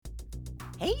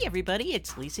Hey everybody,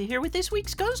 it's Lisa here with this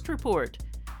week's Ghost Report.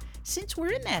 Since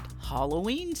we're in that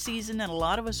Halloween season and a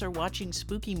lot of us are watching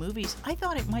spooky movies, I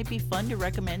thought it might be fun to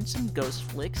recommend some ghost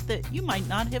flicks that you might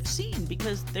not have seen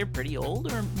because they're pretty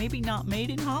old or maybe not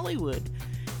made in Hollywood.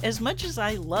 As much as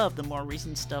I love the more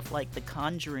recent stuff like The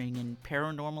Conjuring and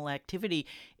Paranormal Activity,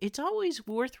 it's always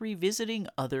worth revisiting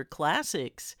other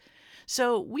classics.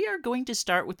 So, we are going to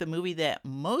start with the movie that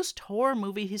most horror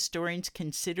movie historians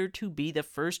consider to be the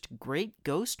first great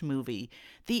ghost movie,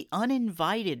 The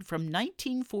Uninvited from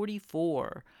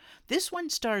 1944. This one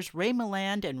stars Ray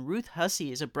Milland and Ruth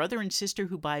Hussey as a brother and sister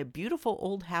who buy a beautiful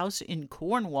old house in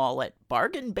Cornwall at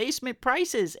bargain basement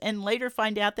prices and later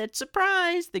find out that,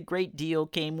 surprise, the great deal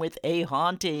came with a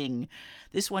haunting.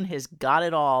 This one has got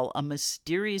it all, a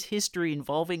mysterious history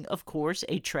involving, of course,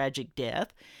 a tragic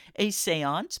death, a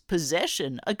seance,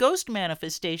 possession, a ghost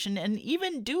manifestation, and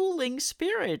even dueling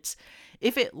spirits.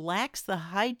 If it lacks the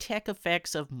high-tech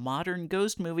effects of modern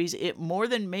ghost movies, it more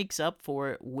than makes up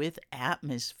for it with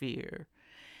atmosphere.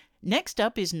 Next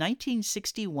up is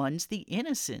 1961's The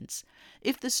Innocents.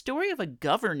 If the story of a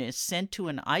governess sent to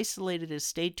an isolated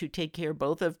estate to take care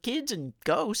both of kids and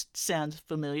ghosts sounds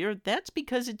familiar, that's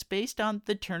because it's based on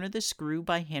The Turn of the Screw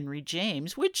by Henry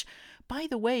James, which, by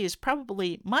the way, is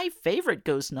probably my favorite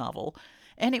ghost novel,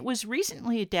 and it was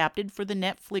recently adapted for the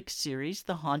Netflix series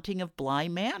The Haunting of Bly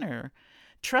Manor.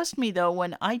 Trust me, though,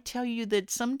 when I tell you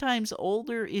that sometimes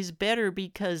older is better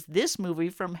because this movie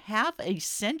from half a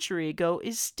century ago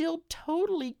is still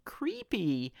totally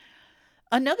creepy.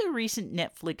 Another recent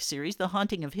Netflix series, The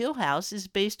Haunting of Hill House, is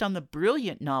based on the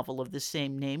brilliant novel of the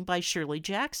same name by Shirley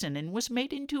Jackson and was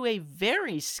made into a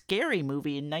very scary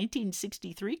movie in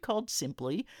 1963 called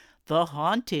simply The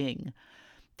Haunting.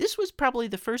 This was probably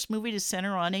the first movie to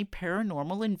center on a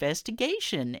paranormal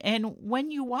investigation, and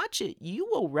when you watch it, you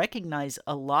will recognize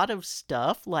a lot of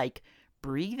stuff like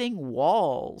breathing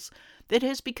walls that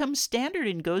has become standard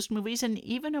in ghost movies and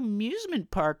even amusement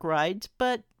park rides,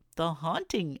 but The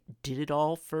Haunting did it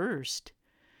all first.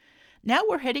 Now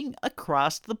we're heading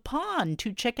across the pond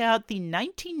to check out the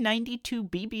 1992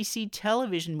 BBC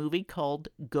television movie called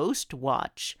Ghost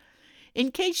Watch.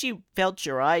 In case you felt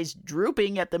your eyes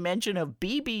drooping at the mention of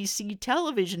BBC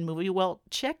television movie, well,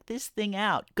 check this thing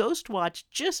out. Ghost Watch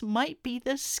just might be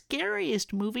the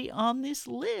scariest movie on this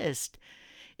list.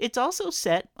 It's also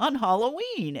set on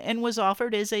Halloween and was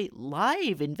offered as a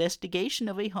live investigation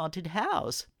of a haunted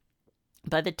house.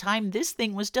 By the time this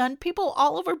thing was done, people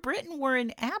all over Britain were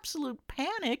in absolute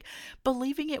panic,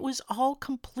 believing it was all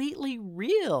completely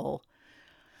real.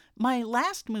 My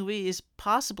last movie is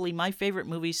possibly my favorite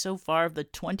movie so far of the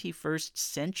 21st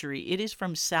century. It is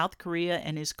from South Korea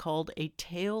and is called A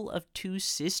Tale of Two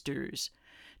Sisters.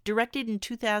 Directed in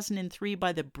 2003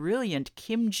 by the brilliant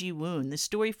Kim Ji-woon, the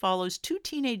story follows two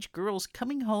teenage girls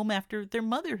coming home after their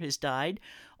mother has died,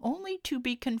 only to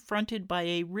be confronted by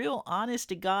a real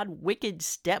honest-to-God wicked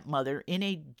stepmother in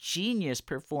a genius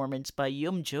performance by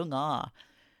Yum Jung-ah.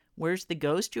 Where's the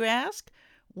ghost, you ask?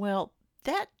 Well,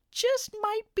 that just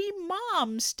might be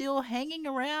Mom still hanging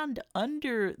around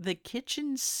under the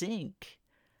kitchen sink.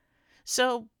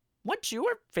 So, what's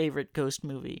your favorite ghost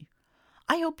movie?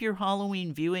 I hope your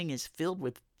Halloween viewing is filled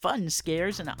with fun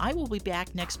scares, and I will be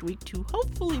back next week to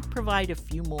hopefully provide a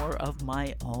few more of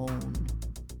my own.